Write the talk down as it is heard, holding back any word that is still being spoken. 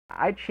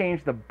I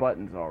changed the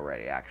buttons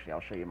already, actually.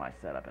 I'll show you my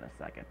setup in a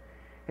second.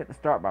 Hit the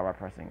start bar by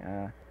pressing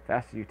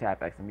faster you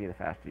tap X and B, the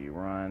faster you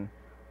run.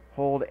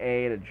 Hold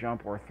A to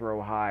jump or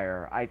throw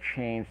higher. I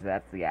changed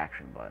that's the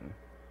action button.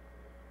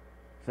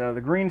 So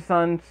the green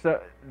sun,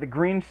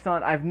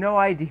 I have no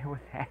idea what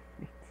that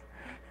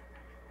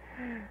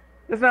means.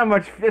 There's not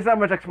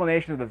much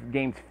explanation of the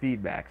game's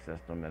feedback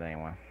system, but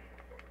anyway.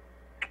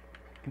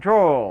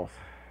 Controls.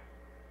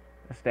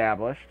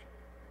 Established.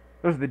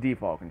 Those are the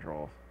default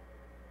controls.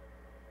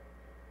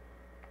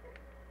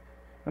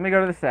 Let me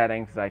go to the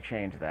settings, because I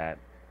changed that.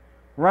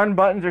 Run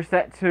buttons are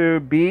set to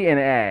B and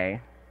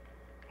A,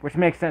 which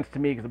makes sense to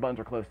me because the buttons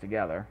are close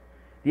together.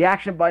 The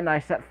action button I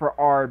set for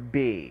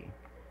RB.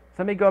 So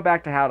let me go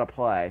back to how to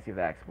play, see if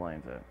that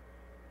explains it.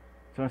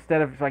 So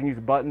instead of, so I can use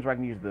buttons or I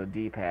can use the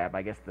D-pad.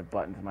 I guess the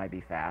buttons might be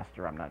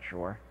faster, I'm not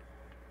sure.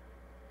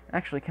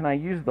 Actually, can I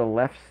use the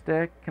left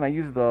stick? Can I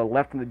use the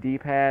left on the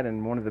D-pad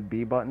and one of the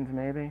B buttons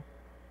maybe?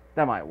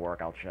 That might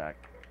work, I'll check.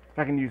 If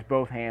I can use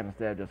both hands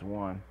instead of just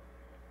one.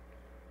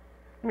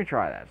 Let me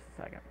try that just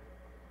a second.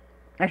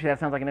 Actually, that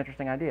sounds like an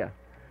interesting idea.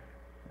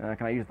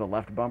 Can I use the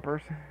left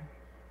bumpers?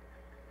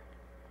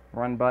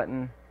 Run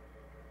button.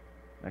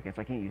 Okay,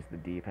 so I can't use the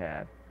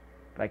D-pad.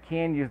 But I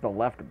can use the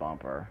left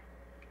bumper.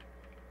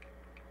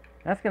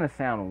 That's gonna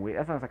sound weird.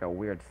 That sounds like a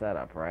weird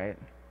setup, right?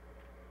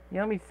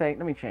 Yeah, let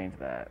me change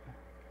that.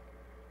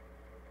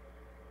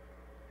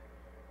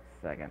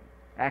 Second.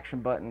 Action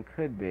button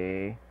could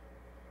be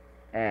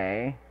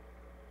A.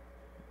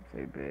 Let's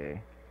say B.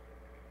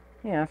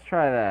 Yeah, let's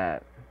try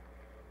that.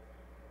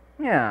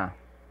 Yeah.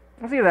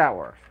 Let's see if that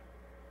works.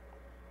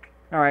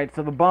 Alright,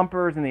 so the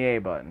bumpers and the A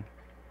button.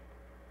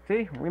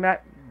 See?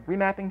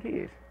 Remapping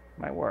keys.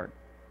 Might work.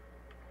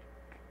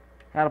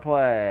 How to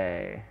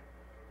play.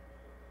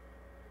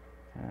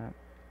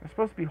 We're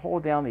supposed to be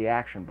hold down the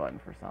action button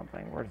for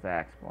something. Where's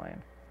that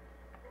explained?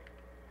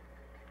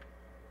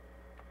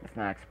 It's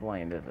not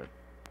explained, is it?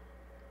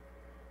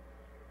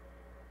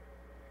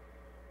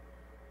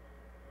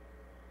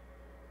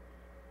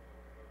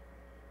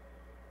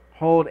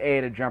 Hold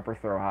A to jump or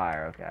throw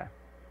higher. Okay.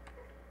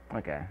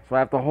 Okay. So I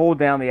have to hold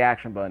down the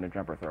action button to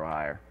jump or throw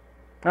higher.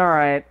 All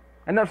right.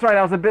 And I'm sorry,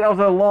 that was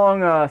a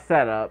long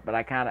setup, but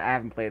I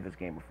haven't played this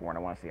game before, and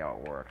I want to see how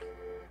it works.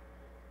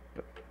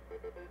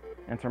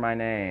 Enter my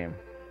name.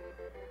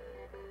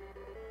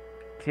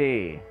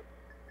 T.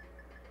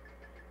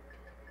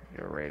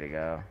 You're ready to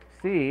go.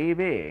 C,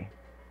 B.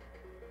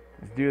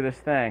 Let's do this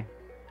thing.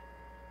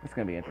 It's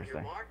gonna be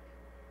interesting.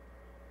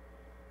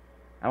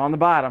 I'm on the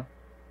bottom.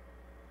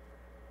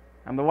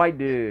 I'm the white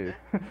dude.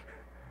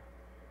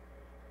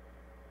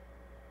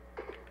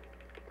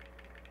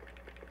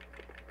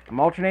 I'm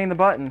alternating the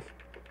buttons.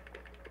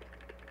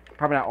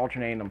 Probably not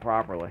alternating them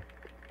properly.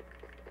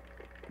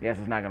 Yes,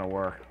 it's not gonna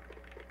work.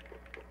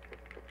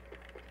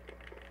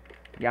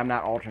 Yeah, I'm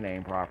not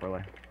alternating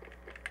properly.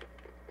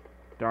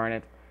 Darn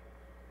it.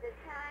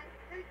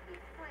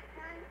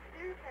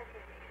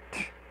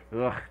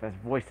 Ugh, that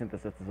voice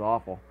synthesis is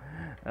awful.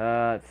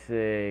 Let's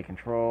see.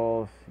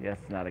 Controls. Yes,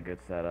 it's not a good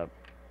setup.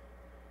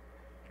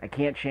 I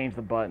can't change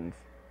the buttons.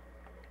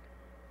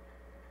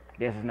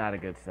 Yes, it's not a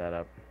good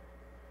setup.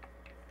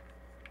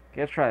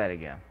 Okay, let's try that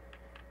again.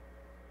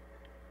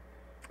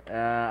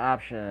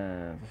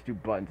 Options. Let's do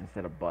buttons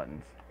instead of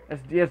buttons.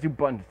 Let's do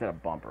buttons instead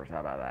of bumpers. How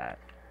about that?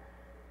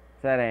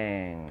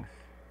 Settings.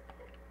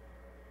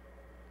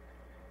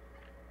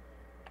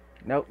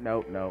 Nope,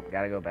 nope, nope.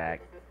 Gotta go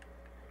back.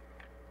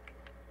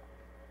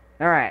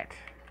 Alright.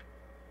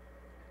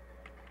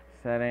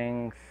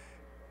 Settings.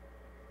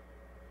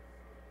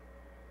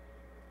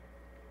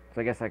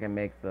 So I guess I can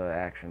make the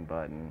action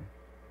button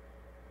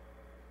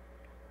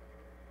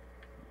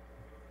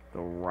the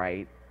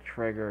right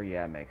trigger.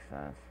 Yeah, it makes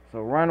sense.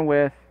 So run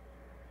with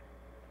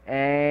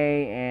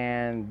A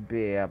and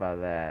B. How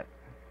about that?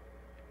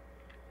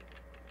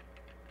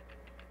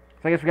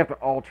 So I guess we have to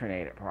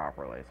alternate it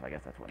properly. So I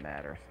guess that's what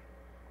matters.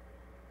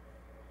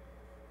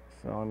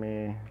 So let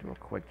me do a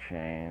quick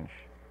change.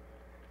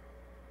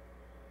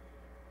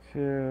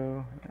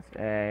 That's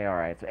A.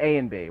 Alright, so A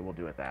and B. We'll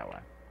do it that way.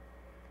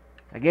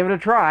 I gave it a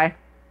try.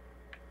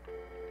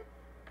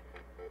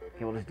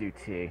 Okay, we'll just do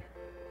T.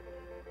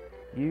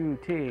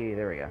 U-T.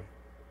 There we go.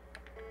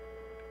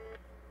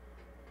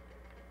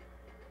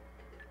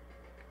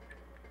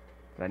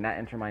 Did I not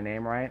enter my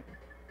name right?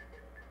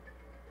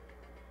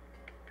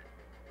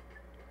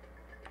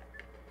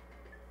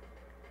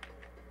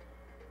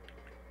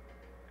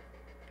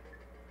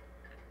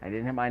 I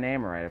didn't hit my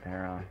name right,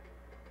 apparently.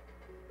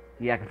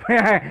 Yeah,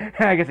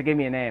 I guess it gave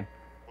me a name.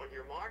 On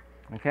your mark.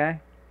 Okay,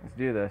 let's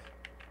do this.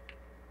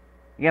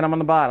 Again, I'm on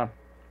the bottom.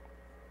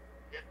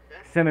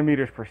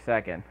 Centimeters per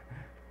second.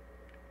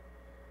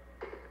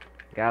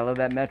 Gotta love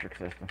that metric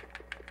system.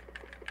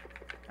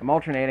 I'm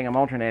alternating.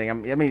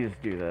 Let me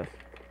just do this.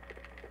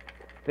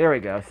 There we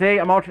go. See,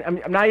 I'm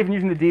not even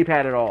using the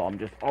D-pad at all. I'm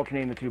just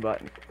alternating the two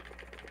buttons.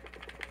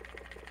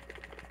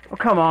 Oh,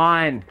 come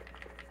on!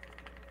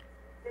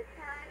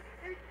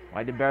 Well,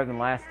 I did better than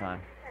last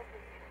time.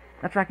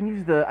 That's right, I can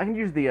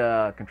use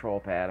the control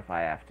pad if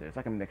I have to, so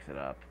I can mix it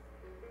up.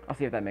 I'll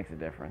see if that makes a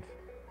difference.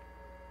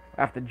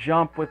 I have to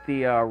jump with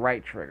the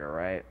right trigger,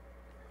 right?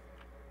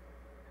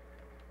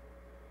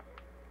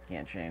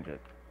 Can't change it.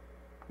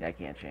 Yeah, I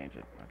can't change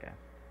it. Okay.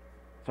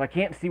 So I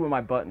can't see what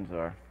my buttons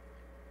are.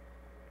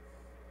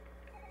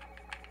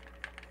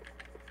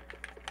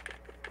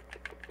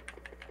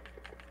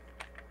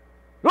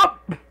 Whoop!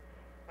 I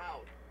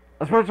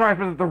was supposed to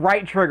press the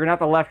right trigger, not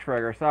the left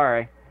trigger.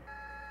 Sorry.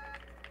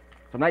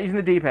 So I'm not using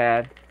the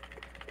D-pad.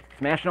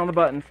 Smashing on the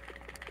buttons.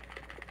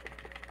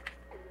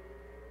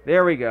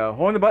 There we go.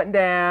 Holding the button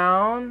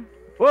down.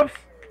 Whoops!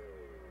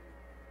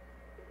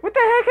 What the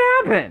heck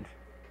happened?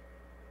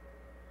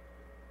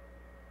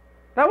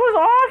 That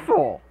was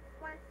awful.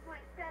 1.7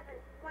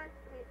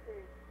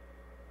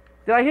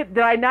 meters. Did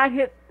I not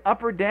hit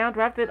up or down?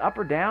 Do I have to hit up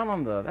or down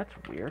on the... That's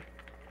weird.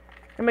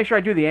 Let me make sure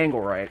I do the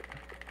angle right.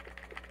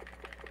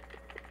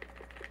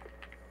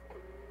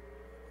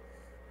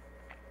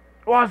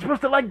 Oh, I was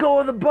supposed to let go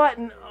of the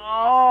button.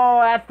 Oh,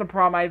 that's the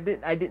problem.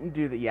 I didn't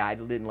do that. Yeah, I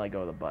didn't let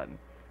go of the button.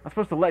 I was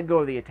supposed to let go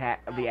of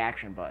the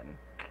action button.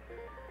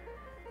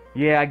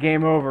 Yeah,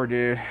 game over,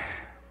 dude.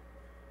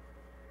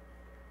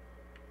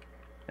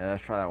 Yeah,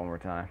 let's try that one more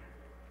time.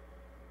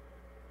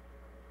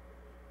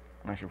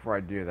 Actually, before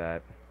I do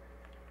that,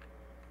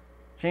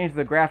 change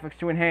the graphics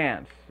to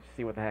enhance.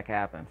 See what the heck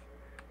happens.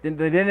 They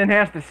didn't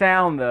enhance the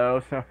sound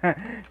though, so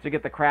to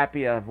get the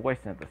crappy voice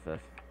synthesis.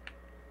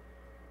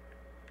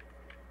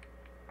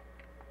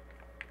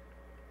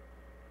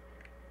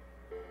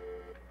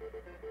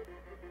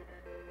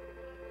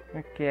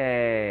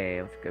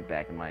 Okay, let's go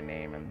back to my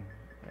name and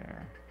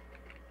there.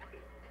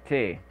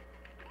 T.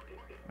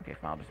 Okay,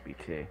 fine, I'll just be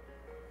T.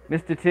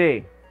 Mr.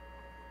 T.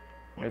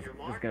 This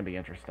is gonna be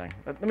interesting.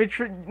 Let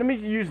me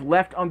use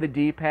left on the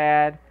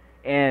D-pad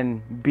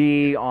and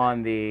B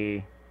on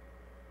the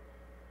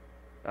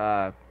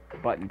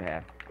button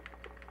pad.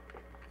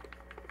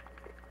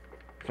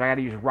 So I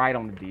gotta use right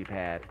on the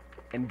D-pad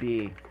and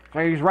B. So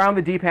I gotta use right on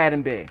the D-pad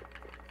and B.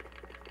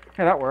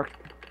 Hey, that worked.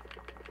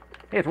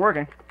 Hey, it's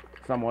working.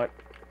 Somewhat.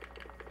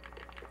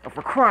 Oh,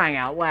 for crying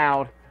out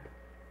loud.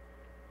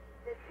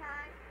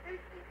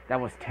 That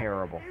was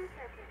terrible.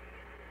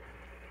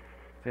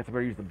 So I guess I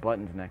better use the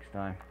buttons next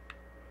time.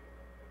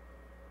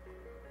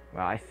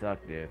 Wow, I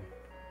suck, dude.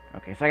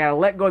 Okay, so I gotta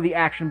let go of the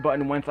action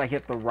button once I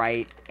hit the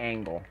right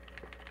angle.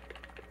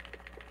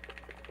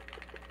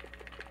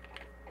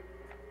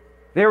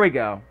 There we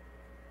go.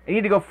 I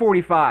need to go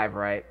 45,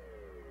 right?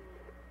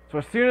 So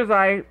as soon as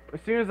I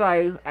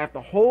have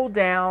to hold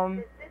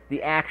down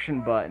the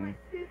action button,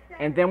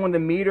 and then when the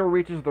meter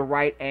reaches the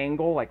right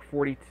angle, like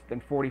 40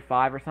 and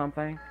 45 or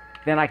something,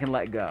 then I can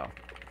let go.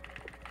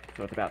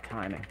 So it's about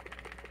timing.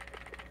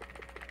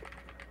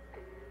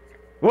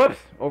 Whoops!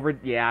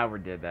 Yeah, I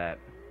overdid that.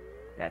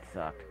 That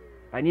sucked.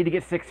 I need to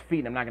get 6 feet,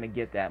 and I'm not going to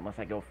get that unless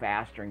I go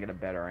faster and get a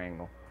better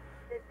angle.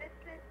 The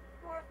distance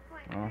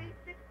 4.36 meters.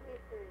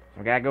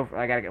 So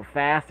I gotta go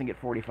fast and get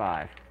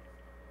 45.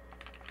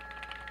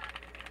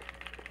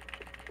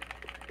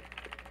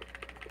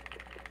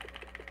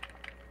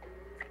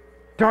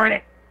 Darn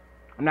it!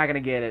 I'm not gonna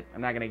get it.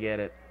 I'm not gonna get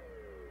it.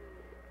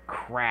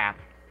 Crap.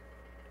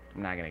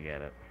 I'm not gonna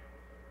get it.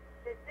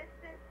 The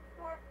distance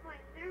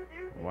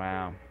 4.00.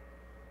 Wow.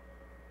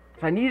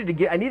 So I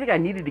think I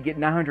needed to get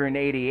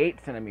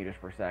 988 centimeters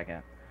per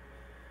second.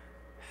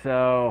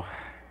 So,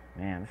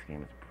 man, this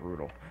game is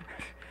brutal.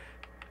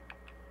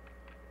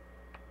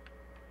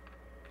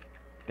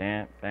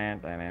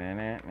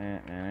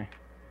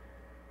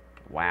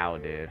 Wow,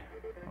 dude.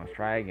 Let's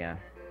try again.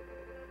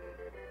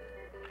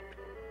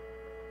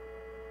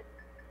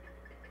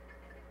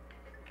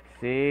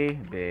 C,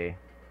 B.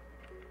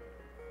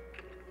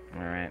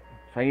 Alright.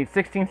 So I need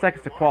 16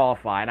 seconds to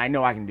qualify, and I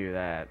know I can do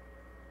that.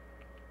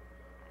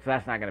 So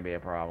that's not going to be a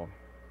problem.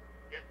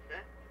 Get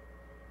set.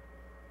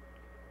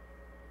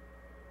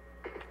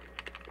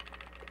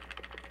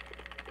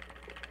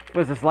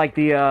 Was this like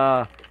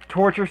the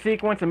torture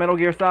sequence in Metal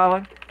Gear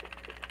Solid?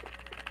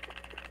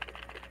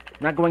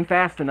 Not going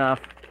fast enough.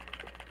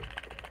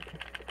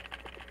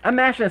 I'm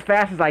mashing as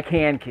fast as I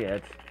can,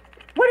 kids.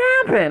 What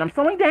happened? I'm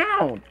slowing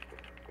down.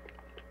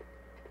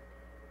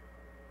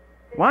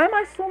 Why am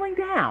I slowing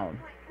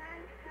down?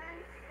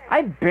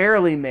 I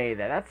barely made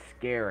that. That's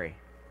scary.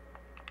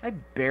 I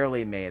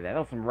barely made that. That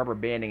was some rubber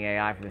banding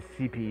AI for the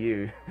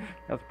CPU.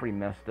 That was pretty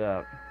messed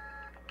up.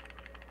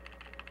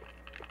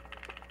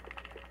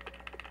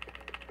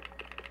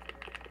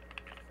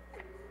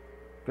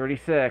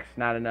 $36,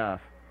 not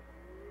enough.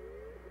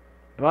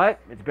 But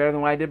it's better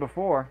than what I did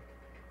before.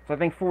 So I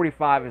think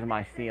 45 is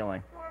my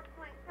ceiling.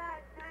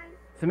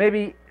 So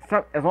maybe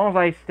as long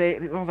as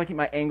I keep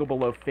my angle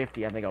below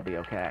 50, I think I'll be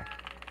okay.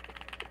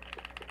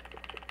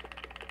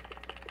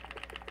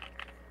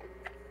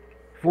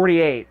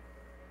 48.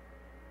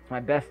 It's my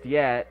best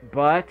yet,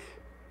 but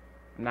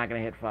I'm not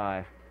gonna hit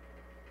 5.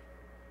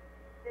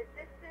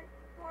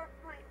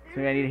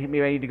 So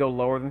maybe I need to go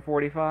lower than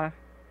 45.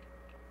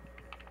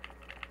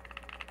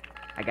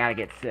 I gotta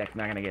get 6. I'm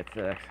not gonna get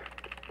 6.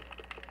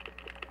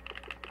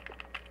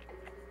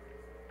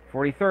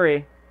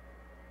 43.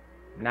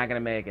 Not gonna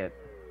make it.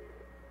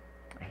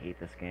 I hate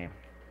this game.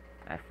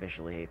 I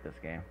officially hate this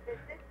game. The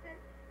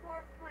distance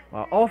 4.3.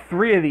 Well, all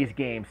three of these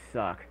games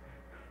suck.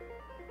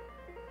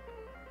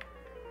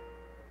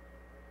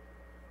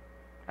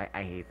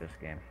 I hate this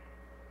game.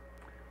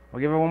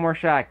 We'll give it one more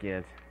shot,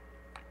 kids.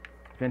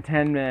 It's been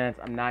 10 minutes.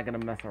 I'm not gonna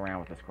mess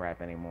around with this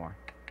crap anymore.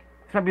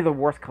 This might be the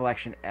worst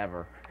collection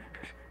ever.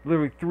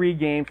 Literally 3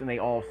 games and they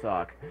all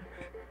suck.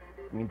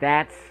 I mean,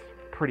 that's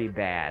pretty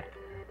bad.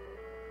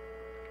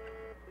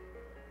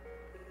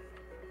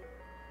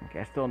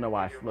 Okay, I still know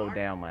why I slowed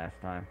down last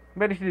time.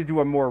 Maybe I should do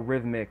a more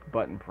rhythmic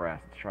button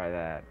press. Let's try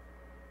that.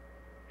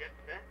 Get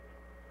set.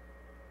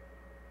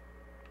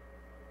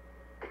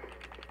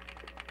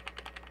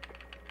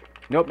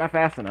 Nope, not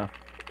fast enough.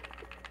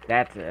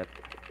 That's it.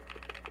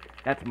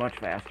 That's much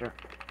faster.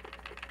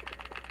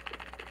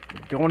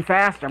 I'm going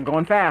faster. I'm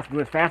going fast. I'm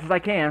going as fast as I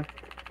can.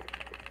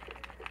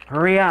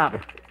 Hurry up.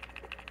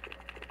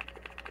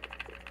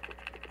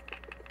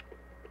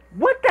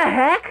 What the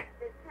heck?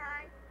 The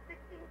time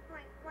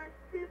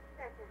 16.12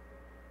 seconds.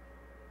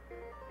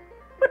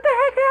 What the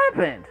heck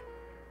happened?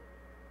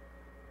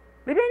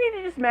 Maybe I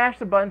need to just mash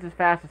the buttons as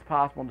fast as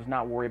possible and just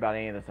not worry about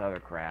any of this other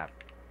crap.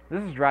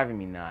 This is driving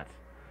me nuts.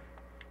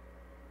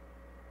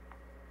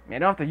 I mean, I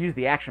don't have to use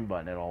the action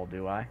button at all,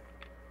 do I?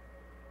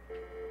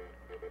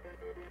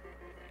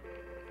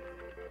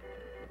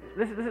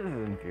 This is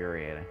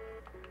infuriating.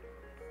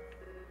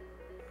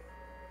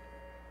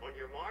 On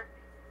your mark.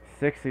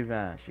 6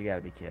 events. You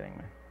gotta be kidding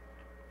me.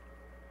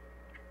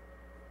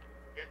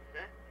 Get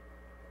set.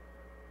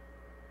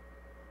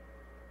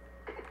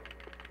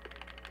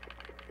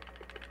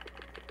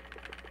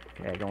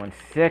 Okay, going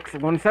 6,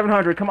 going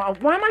 700. Come on.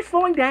 Why am I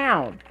slowing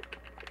down?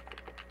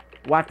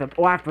 Oh,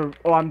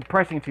 I'm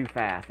pressing too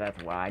fast.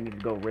 That's why. I need to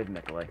go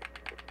rhythmically.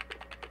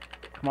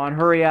 Come on,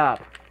 hurry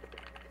up.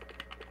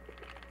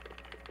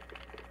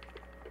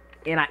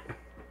 And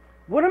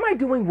what am I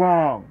doing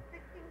wrong?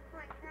 16.97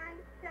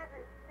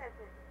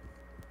 seconds.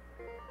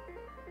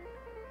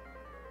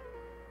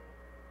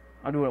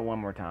 I'll do it one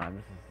more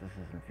time. This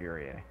is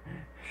infuriating.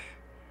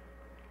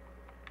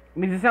 I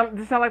mean, does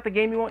this sound like the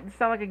game you want? Does this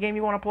sound like a game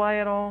you want to play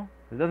at all?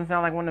 It doesn't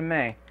sound like one to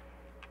me.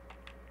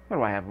 What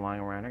do I have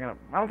lying around? I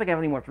don't think I have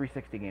any more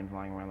 360 games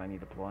lying around that I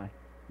need to play.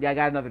 Yeah, I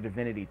got another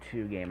Divinity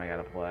 2 game I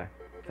gotta play.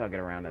 So I'll get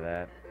around to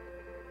that.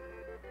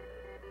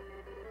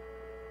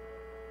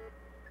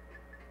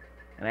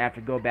 And I have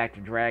to go back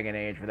to Dragon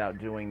Age without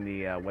doing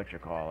the,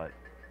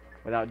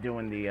 without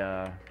doing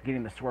the,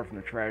 getting the sword from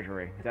the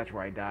treasury. 'Cause that's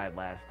where I died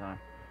last time.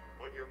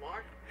 On your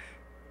mark.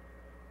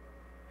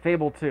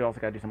 Fable 2, also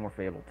gotta do some more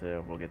Fable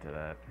 2. We'll get to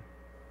that.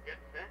 Get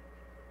set.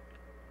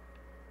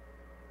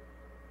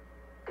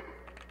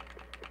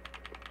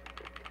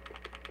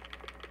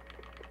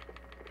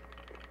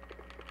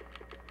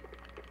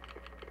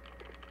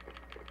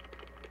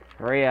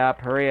 Hurry up,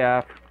 hurry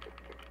up.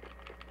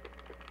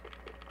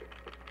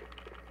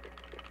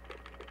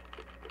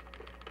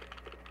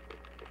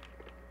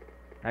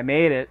 I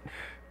made it.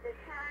 The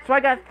time. So I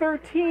got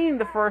 13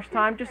 the first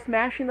time just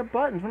smashing the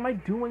buttons. What am I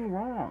doing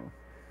wrong?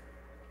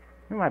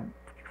 Maybe my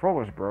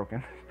controller's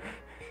broken.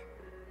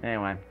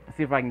 Anyway, let's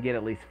see if I can get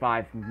at least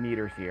 5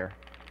 meters here.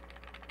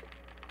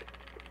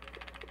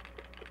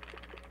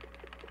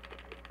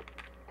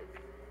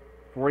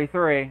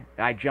 .43.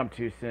 I jumped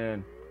too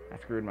soon. I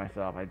screwed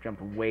myself. I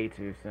jumped way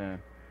too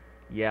soon.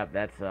 Yep,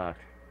 that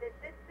sucked. The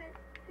distance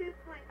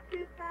 2.25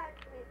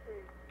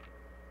 meters.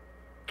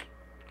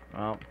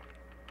 Well,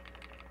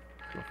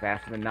 go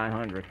faster than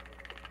 900.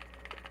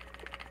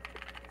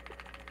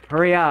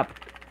 Hurry up.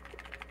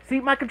 See,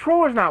 my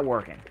controller's not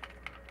working.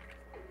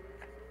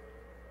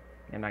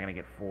 I'm not going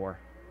to get 4.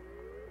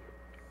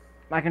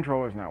 My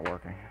controller's not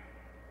working.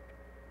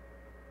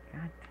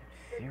 God,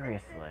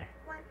 seriously.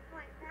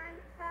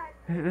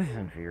 1.95. This is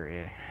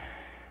infuriating.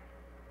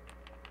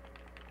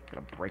 I'm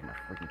going to break my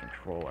freaking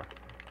controller.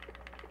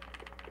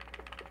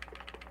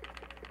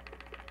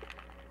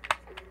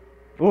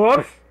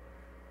 Whoops!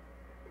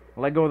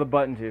 Let go of the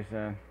button too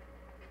soon.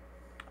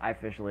 I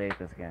officially hate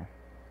this game.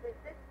 The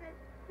distance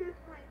 2.80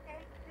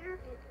 meters.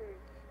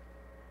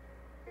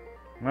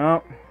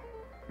 Well,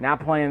 now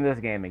playing this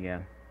game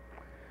again.